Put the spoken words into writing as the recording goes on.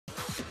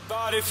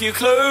But if you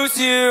close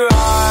your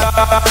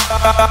eyes,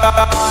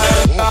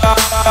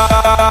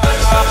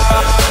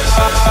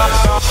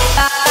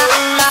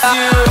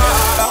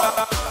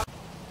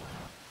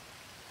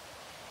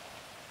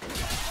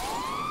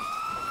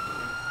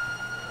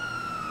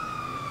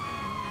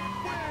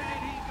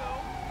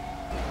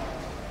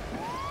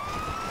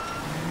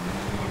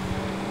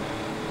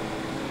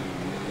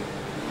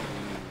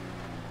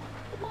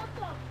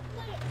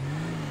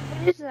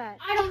 What is that?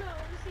 I don't know.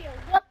 Let me see it.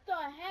 What the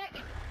heck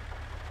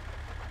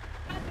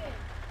happened?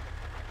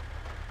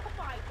 Oh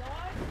my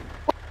god.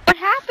 What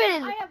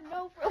happened? I have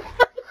no clue.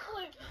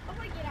 I'm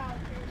gonna get out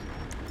of here.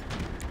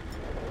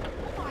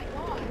 Oh my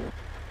god.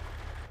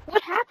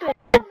 What happened?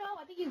 I don't know.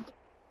 I think he's.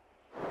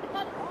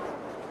 That's awesome.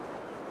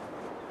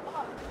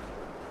 Oh.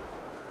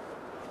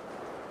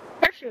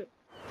 Parachute.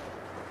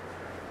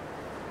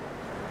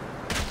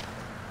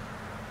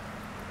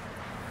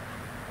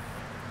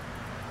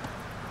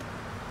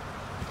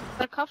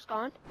 The cuff's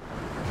gone.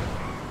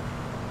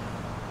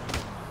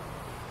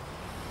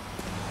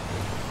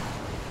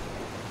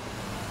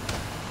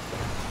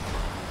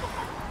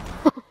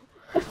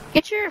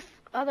 Get your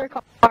other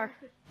car.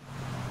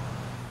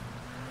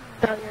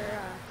 No, your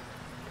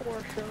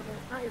Porsche, or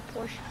not your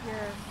Porsche,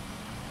 your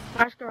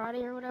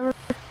Maserati or whatever.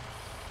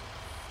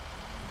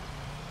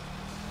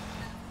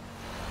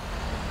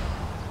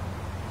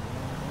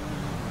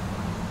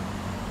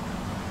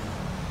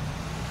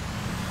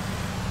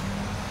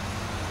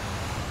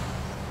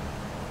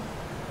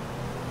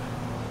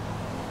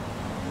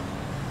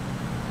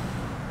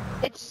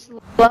 It's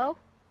slow.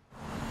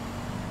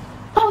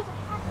 Oh, it's a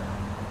hacker.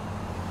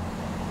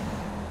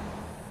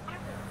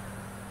 Hacker.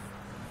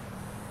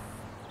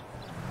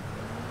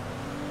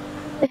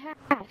 The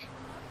hack.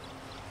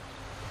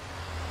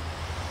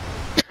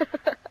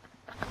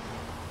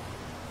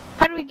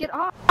 How do we get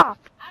off? I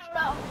don't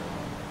know.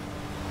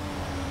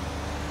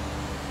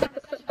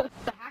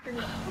 The hacker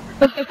knows.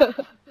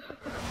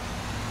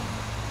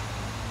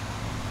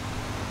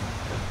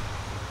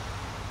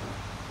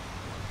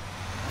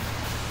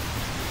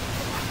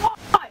 Oh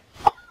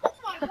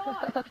my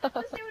god!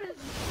 This dude is.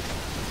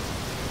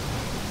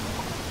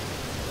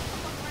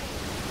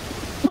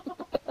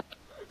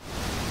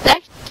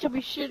 That should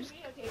be shit.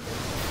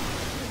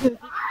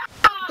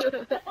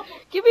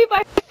 Give me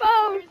my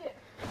phone. Where is it?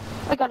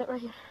 I got it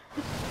right here.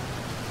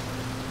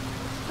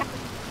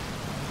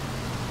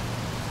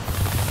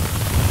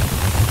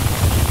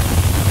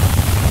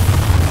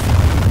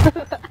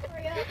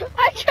 Hurry up. I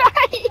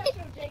tried.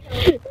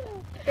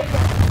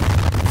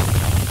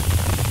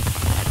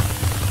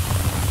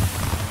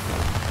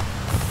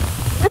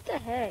 What the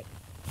heck?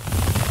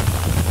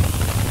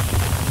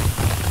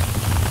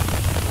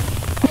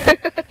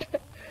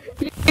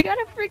 You got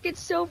a freaking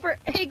silver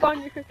egg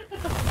on your.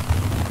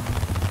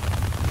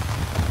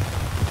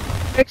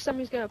 Next time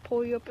he's gonna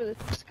pull you up in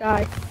the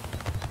sky.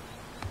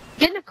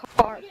 Get in a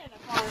car. Get in a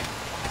car.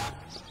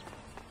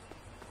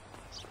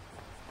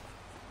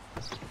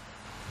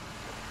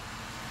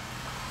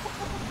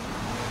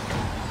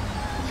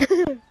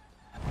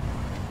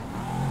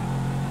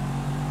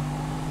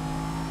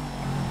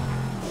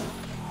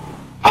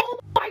 Oh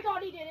my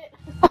god, he did it!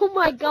 Oh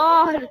my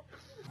god!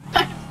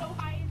 I'm so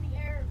high in the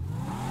air.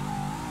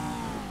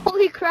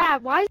 Holy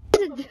crap! Why is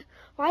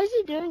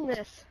he doing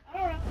this? I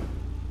don't know.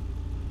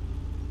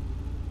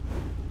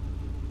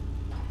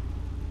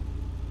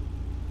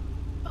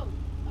 Oh,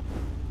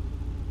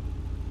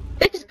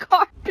 His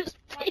car is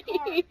my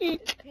car.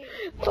 pink.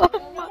 Oh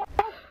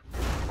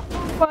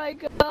my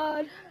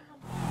god!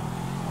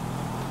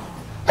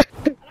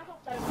 And I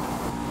hope that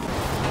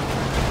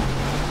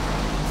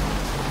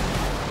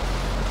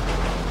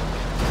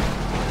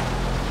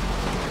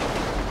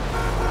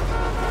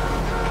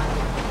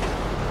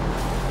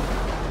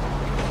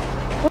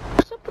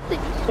What's up with the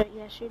Easter?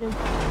 Yeah, shoot him.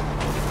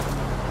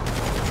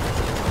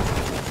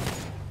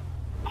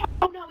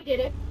 Oh no, he did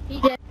it. He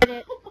did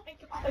it. Oh my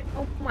god.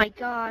 Oh my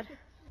god.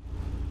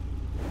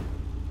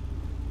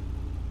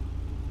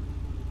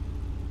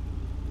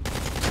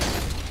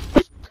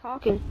 Who's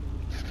talking?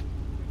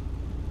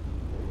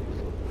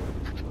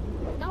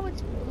 No,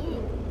 it's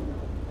blue.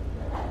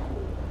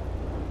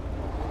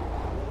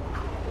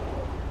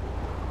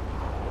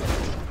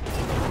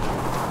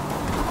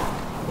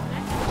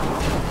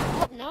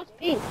 Oh, now it's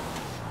pink.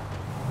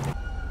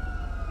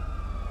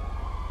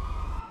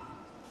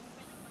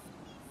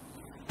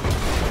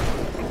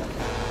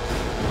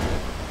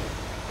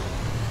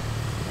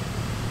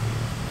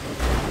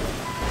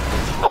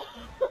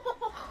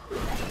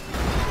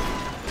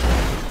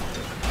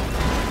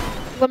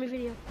 Let me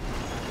video.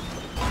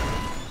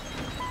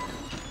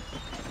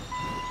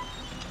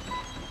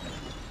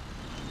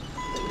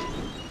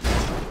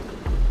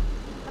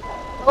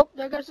 Oh,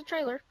 there goes the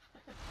trailer.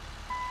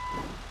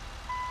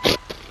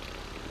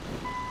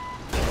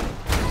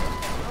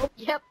 Oh,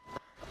 yep.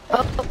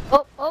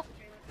 Oh.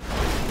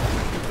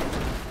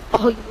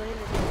 Oh, you landed.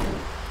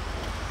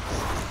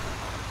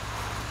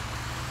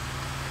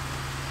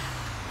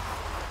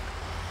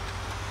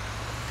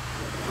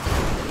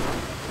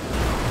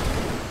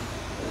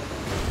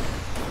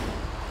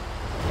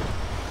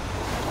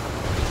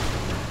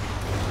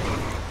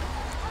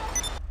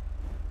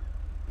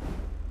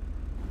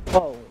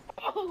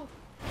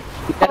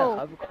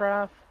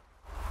 Minecraft?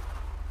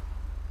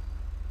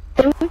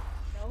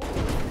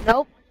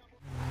 Nope.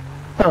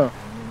 Huh.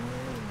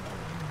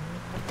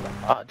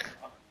 Odd.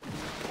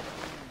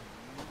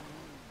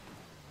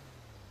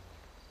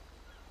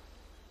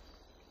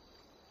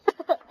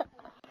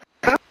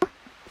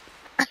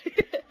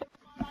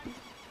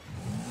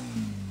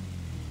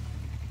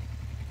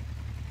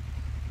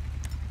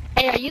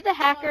 Hey, are you the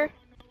hacker?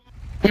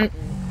 Mm-mm.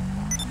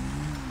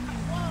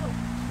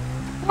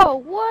 Whoa,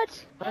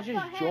 what? I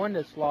just joined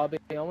this lobby.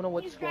 I don't know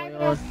what's going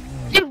on.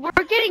 Dude, we're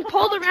getting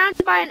pulled around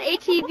by an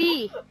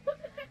ATV.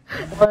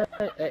 What?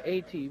 An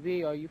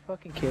ATV? Are you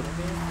fucking kidding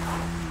me?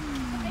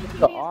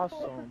 That's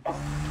awesome.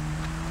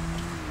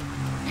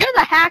 You're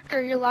the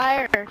hacker, you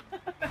liar.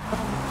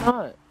 I'm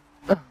not.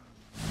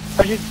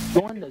 I just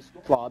joined this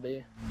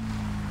lobby.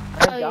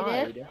 I Oh, you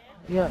died. did?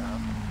 Yeah.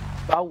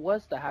 If I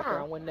was the hacker,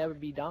 I would never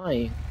be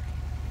dying.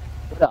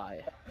 Would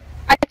I?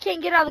 I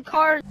can't get out of the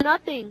car or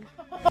nothing.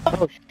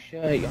 Oh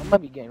shit, I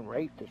might be getting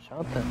raped or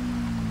something.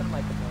 Something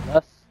like a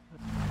molest.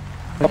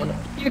 Oh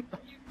no.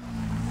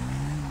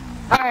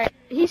 Alright,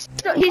 he's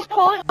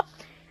pulling.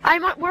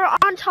 We're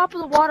on top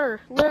of the water,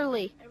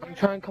 literally. I'm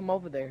trying to come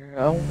over there.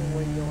 I don't know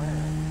where you're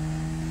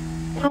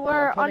at. And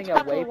we're I'm on putting top a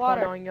of the waypoint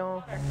water. on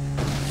y'all.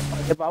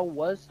 Like if I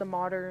was the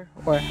modder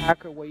or a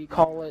hacker, what you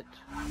call it,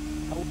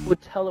 I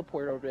would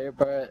teleport over there,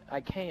 but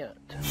I can't.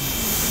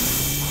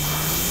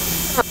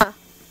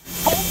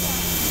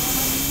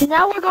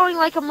 Now we're going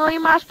like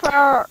 1,000,000 miles per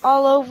hour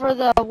all over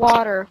the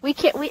water. We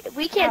can't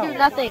do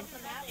nothing.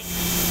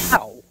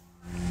 How?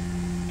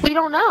 We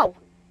don't know.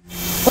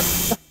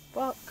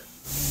 Fuck.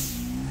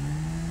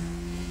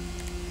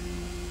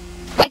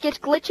 Like it's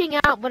glitching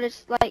out, but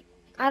it's like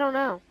I don't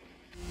know.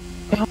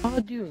 How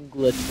do you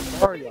glitch?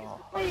 Where are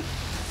y'all? Are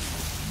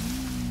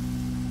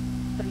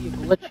you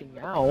glitching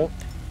out?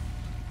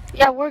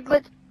 Yeah, we're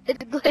glitch.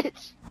 It's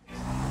glitch.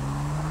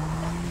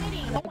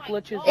 What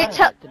glitch is It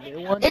that? The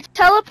new one? It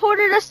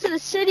teleported us to the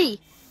city.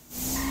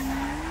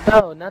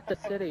 No, not the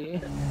city.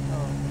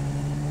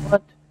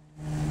 What?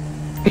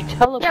 You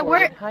teleported? Yeah,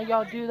 we're- How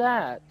y'all do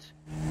that?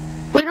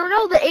 We don't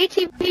know. The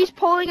ATV's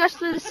pulling us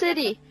to the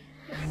city.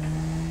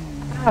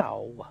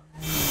 How?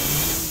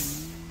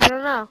 I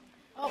don't know.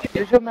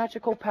 Use your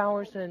magical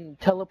powers and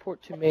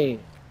teleport to me.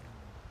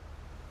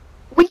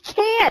 We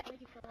can't.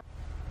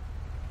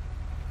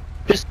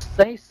 Just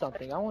say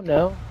something. I don't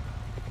know.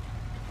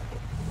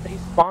 They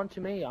spawn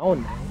to me. I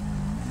don't know.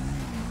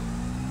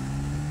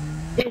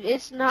 Dude,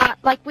 it's not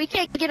like we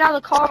can't get out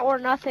of the car or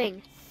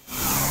nothing.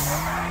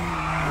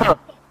 Huh.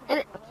 And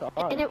it, That's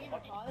odd. and it,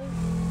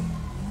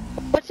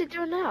 what's it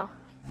doing now?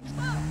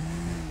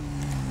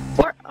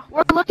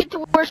 We're looking to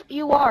where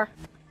you are.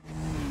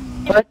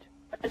 What?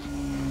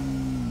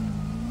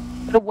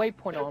 Put a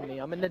waypoint on me.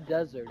 I'm in the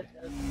desert.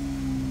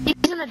 He's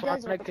in the So I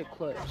desert. can get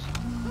close.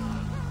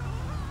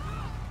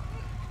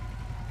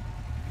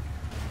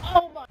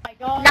 Oh my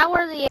god. Now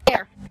we're in the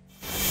air.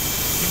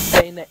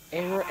 Stay in the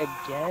air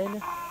again?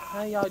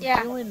 How y'all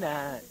Yeah. doing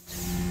that?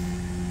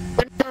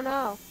 We don't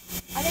know.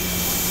 I think.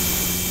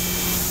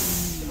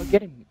 You're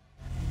getting.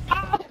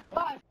 Oh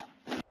god.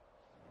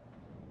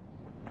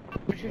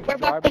 We should We're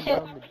drive about to hit.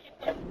 around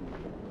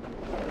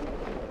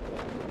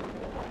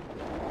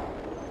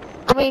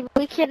I mean,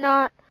 we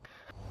cannot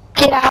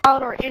get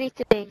out or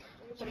anything.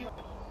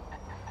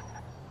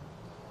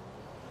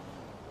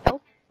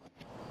 Nope.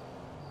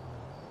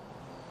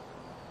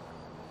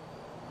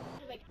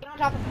 Get on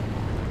top of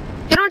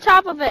it. Get on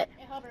top of it.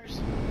 It hovers.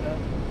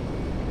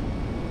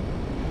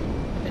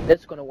 and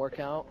this gonna work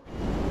out.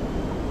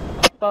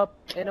 Up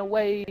and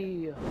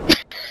away.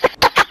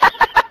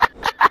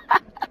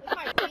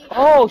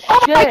 Oh shit!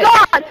 Oh my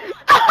god!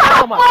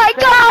 Oh my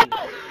god!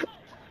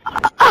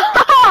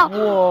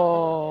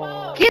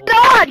 Whoa! Get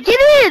on! Get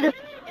in!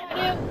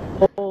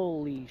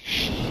 Holy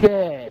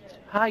shit!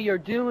 How you're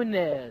doing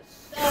this?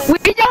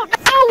 We don't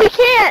know! We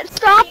can't!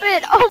 Stop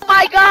it! Oh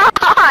my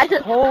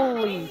god!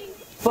 Holy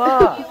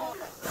fuck!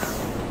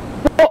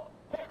 Whoa.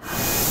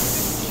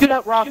 Shoot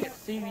out rockets,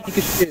 see if you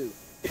can shoot.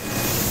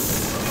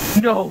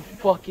 No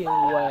fucking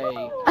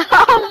way.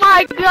 Oh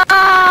my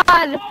god!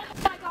 Oh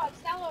my god,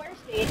 Stallo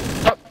airspeed.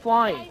 Stop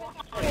flying.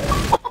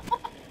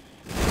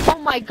 Oh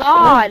my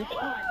god!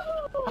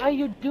 How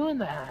you doing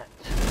that?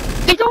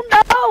 We don't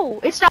know!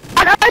 It's not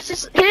us,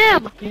 it's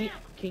him!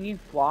 Can you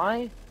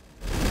fly?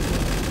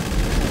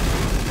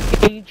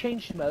 Can you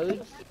change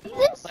modes?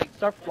 Like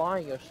start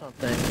flying or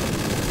something.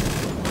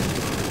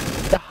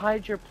 The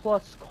Hydra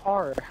plus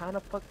car. How the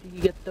fuck do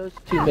you get those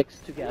two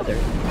mixed together?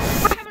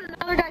 We're having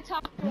another guy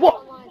talk to us What?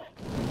 online.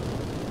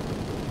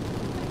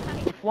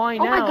 We're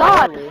flying Oh now. my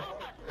god! aren't we?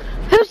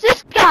 Who's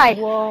this guy?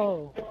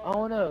 Whoa! I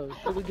don't know.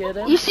 Should we get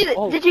him? You see the,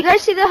 Oh, did you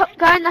guys see the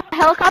guy in the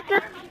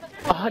helicopter?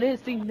 I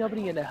didn't see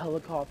nobody in the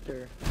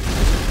helicopter.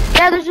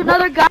 Yeah, there's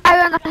another guy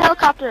on the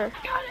helicopter.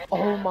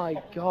 Oh my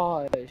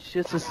gosh,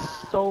 this is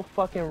so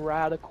fucking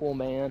radical,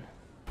 man.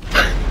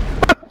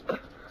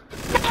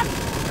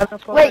 How the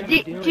fuck Wait, are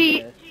you doing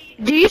this?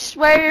 do you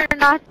swear you're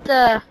not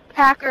the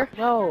hacker.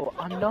 No,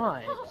 I'm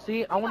not.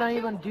 See, I wanna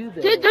even do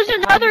this. Dude, there's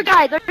another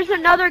guy. There's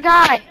another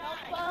guy.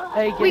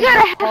 Hey, We get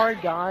gotta a car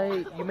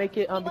guy. You make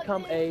it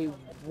become a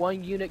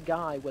 1-unit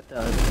guy with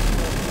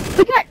us.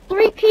 We got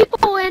 3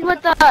 people in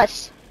with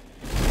us.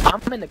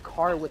 I'm in the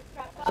car with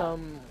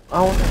some.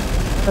 I don't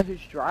know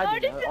who's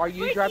driving. Are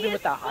you driving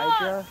with the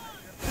Hydra?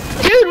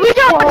 Dude, we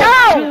don't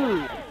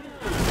know.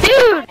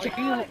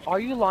 Dude. Are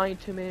you lying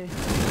to me?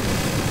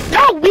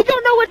 No, we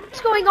don't know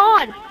what's going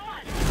on.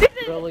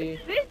 Really?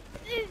 This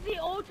is the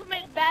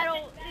ultimate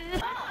battle.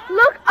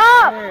 Look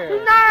up. Where?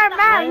 He's not our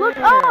man. Look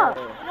up.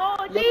 No,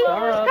 Look See up.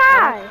 the I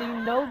sky. don't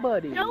see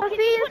nobody. No, Don't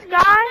see the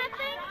sky.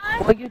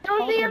 What are you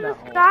Don't see talking in the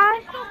about?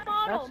 sky.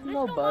 That's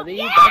nobody.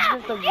 Yeah!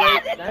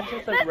 That's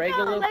just a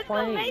regular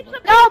plane.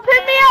 No,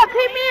 pick me up.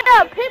 Pick me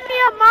up. Pick me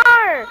up,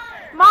 Mar.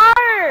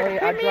 Hey,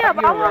 Pick me I'll up.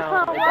 drive you I want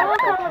around, to if come. I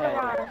want that's to come with okay.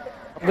 Mar.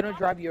 I'm gonna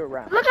drive you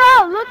around. Look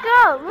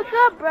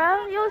up,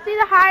 bro. You don't see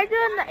the Hydra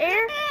in the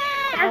air?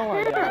 Oh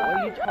my god, what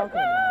are you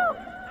talking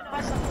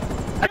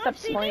about? That's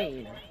a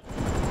plane.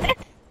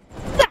 That's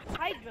the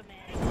Hydra,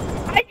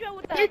 man. Hydra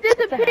with the... You It's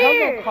a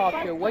disappeared.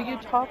 helicopter. What are you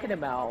talking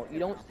about? You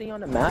don't see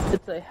on the map?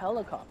 It's a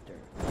helicopter.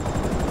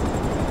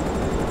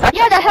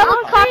 Yeah, the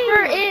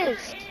helicopter is.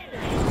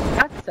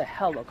 That's a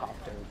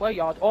helicopter. What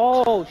y'all?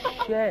 Oh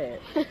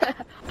shit.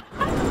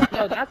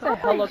 No, that's a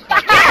helicopter.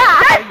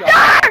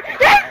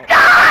 It's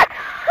God!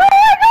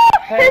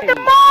 Hey, It's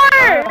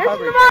Mar! It's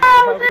cover, Mar!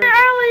 I was cover. in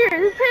earlier!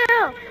 It's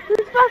him!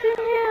 It's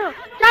fucking him!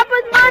 Drop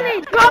us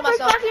money! Drop us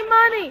fucking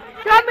money!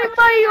 Drop me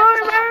money! You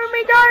remember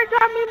me, dog?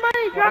 Drop me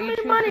money! Drop me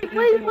money!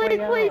 Please, please,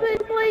 please,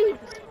 please,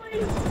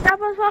 please! Drop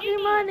us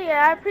fucking money!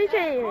 I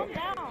appreciate it!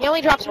 He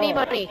only drops me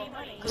money,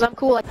 because I'm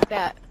cool like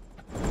that.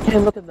 Hey,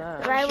 look at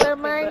that. Right with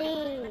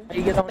money! How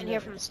you get on Been here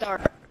from the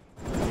start.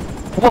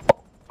 Whoa,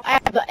 I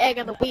have the egg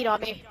and the weed on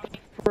me.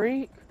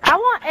 freak. I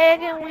want egg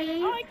and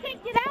weed! Oh, I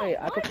can't get out. Wait,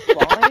 I could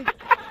What? fly?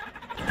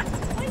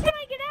 When can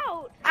I get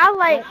out? I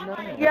like No.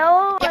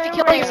 yellow You have to and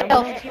kill red.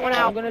 yourself if you want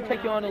I'm out. gonna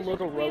take you on a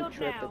little road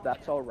trip if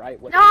that's alright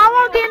with No, I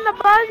won't get in the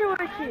buzz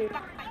with you!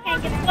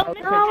 Can't get out.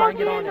 Okay, No, I try won't and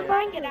get get on in the it.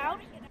 Try and get out.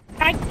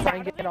 Try and Try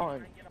and get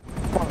on.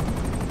 Come on.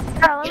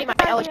 No, Give me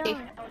my let me LG.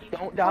 try it.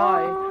 Don't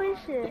die. Holy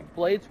shit.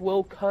 Blades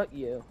will cut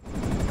you.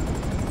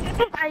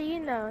 How you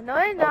know? No,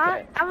 they're not.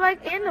 Okay. I'm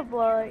like in the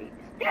blood.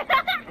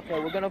 Okay,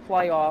 we're gonna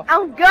fly off.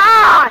 I'm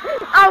God!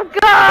 I'm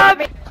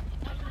God!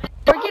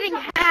 We're getting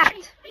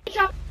hacked.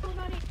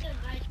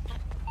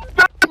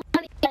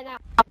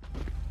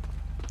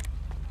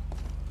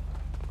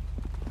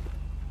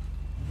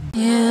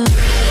 You